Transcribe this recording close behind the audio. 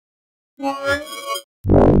Hi,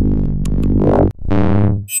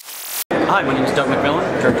 my name is Doug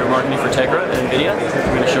McMillan, Director of Marketing for Tegra at Nvidia.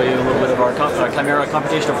 I'm going to show you a little bit of our Chimera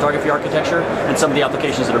computational photography architecture and some of the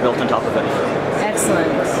applications that are built on top of it.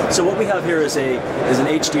 Excellent. So what we have here is an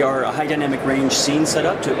HDR, a high dynamic range scene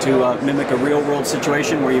setup to mimic a real world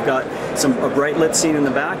situation where you've got a bright lit scene in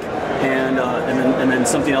the back and then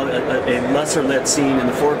something else, a lesser lit scene in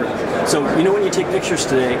the foreground. So you know when you take pictures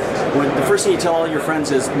today, the first thing you tell all your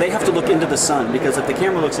friends is they have to look into the sun, because if the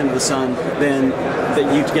camera looks into the sun, then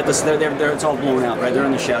you get this. It's all blown out, right? They're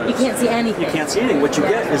in the shadows. You can't see anything. You can't see anything. What you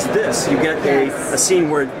get is this. You get a scene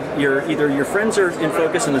where either your friends are in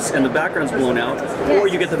focus and the background's blown out, or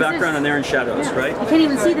you get the background and they're in shadows, right? You can't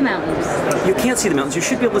even see the mountains. You can't see the mountains. You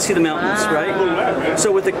should be able to see the mountains, right?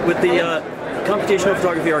 So with the computational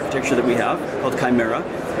photography architecture that we have called Chimera,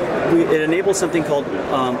 it enables something called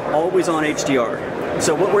always on HDR.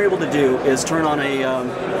 So what we're able to do is turn on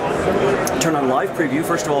live preview.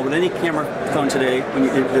 First of all, with any camera phone today, when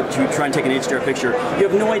you try and take an HDR picture, you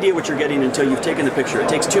have no idea what you're getting until you've taken the picture. It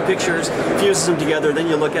takes two pictures, fuses them together, then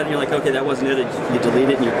you look at it and you're like, okay, that wasn't it. You delete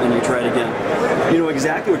it and you try it again. You know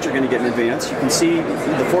exactly what you're going to get in advance. You can see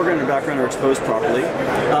the foreground and background are exposed properly.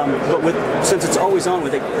 But since it's always on,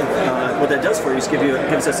 what that does for you is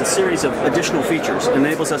gives us a series of additional features. It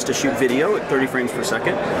enables us to shoot video at 30 frames per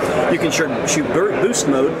second. You can shoot burst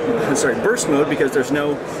mode because there's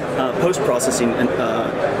no post-processing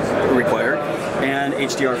required, and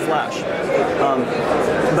HDR flash.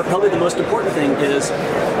 But probably the most important thing is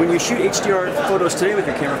when you shoot HDR photos today with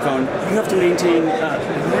your camera phone, you have to maintain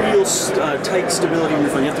real tight stability on your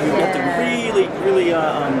phone. You have to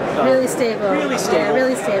really stable. Really stable. Yeah,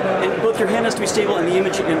 really stable. And both your hand has to be stable, and the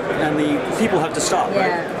image and the people have to stop.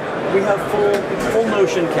 Yeah. Right? We have full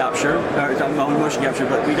motion capture,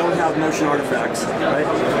 but we don't have motion artifacts. Right?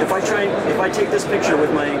 If I take this picture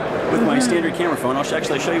with my standard camera phone, I'll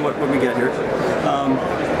actually show you what we get here.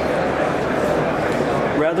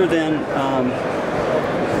 Rather than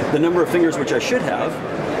the number of fingers which I should have,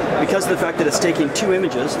 because of the fact that it's taking two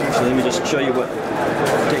images. Actually, let me just show you what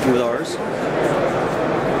I'm taking with ours.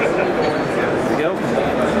 There we go.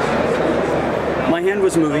 My hand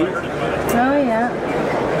was moving. Oh yeah.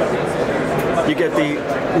 You get the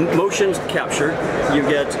motion captured, you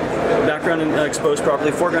get background exposed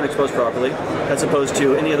properly, foreground exposed properly, as opposed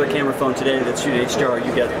to any other camera phone today that's shooting HDR.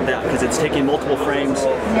 You get that because it's taking multiple frames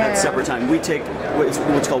at separate time. We take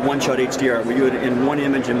what's called one-shot HDR. We do it in one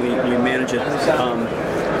image and we manage it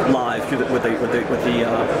live through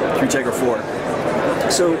through Tegra 4.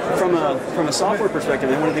 So from a software perspective,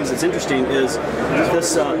 and one of the things that's interesting is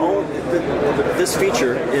this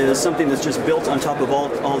feature is something that's just built on top of all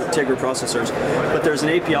Tegra processors. But there's an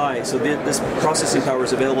API, so this processing power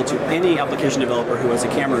is available to any application developer who has a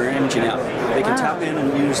camera or imaging app. They can tap in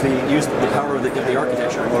and use the power of the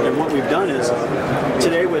architecture. And what we've done is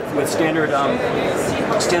today with standard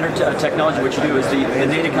technology, what you do is the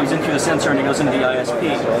data comes in through the sensor and it goes into the ISP,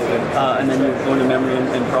 and then you go into memory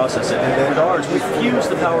and process it. And with ours, we fuse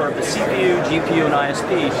the power of the CPU, GPU, and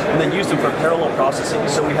ISP, and then use them for parallel processing.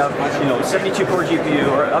 So we have 72 core GPU,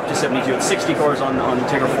 or up to 72. It's 60 cores on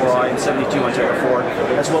Tegra 4i and 72 on Tegra 4,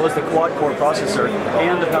 as well as the quad core processor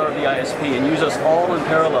and the power of the ISP, and use us all in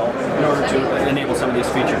parallel in order to enable some of these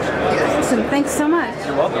features. Awesome. Thanks so much.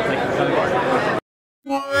 You're welcome. Thank you for coming by.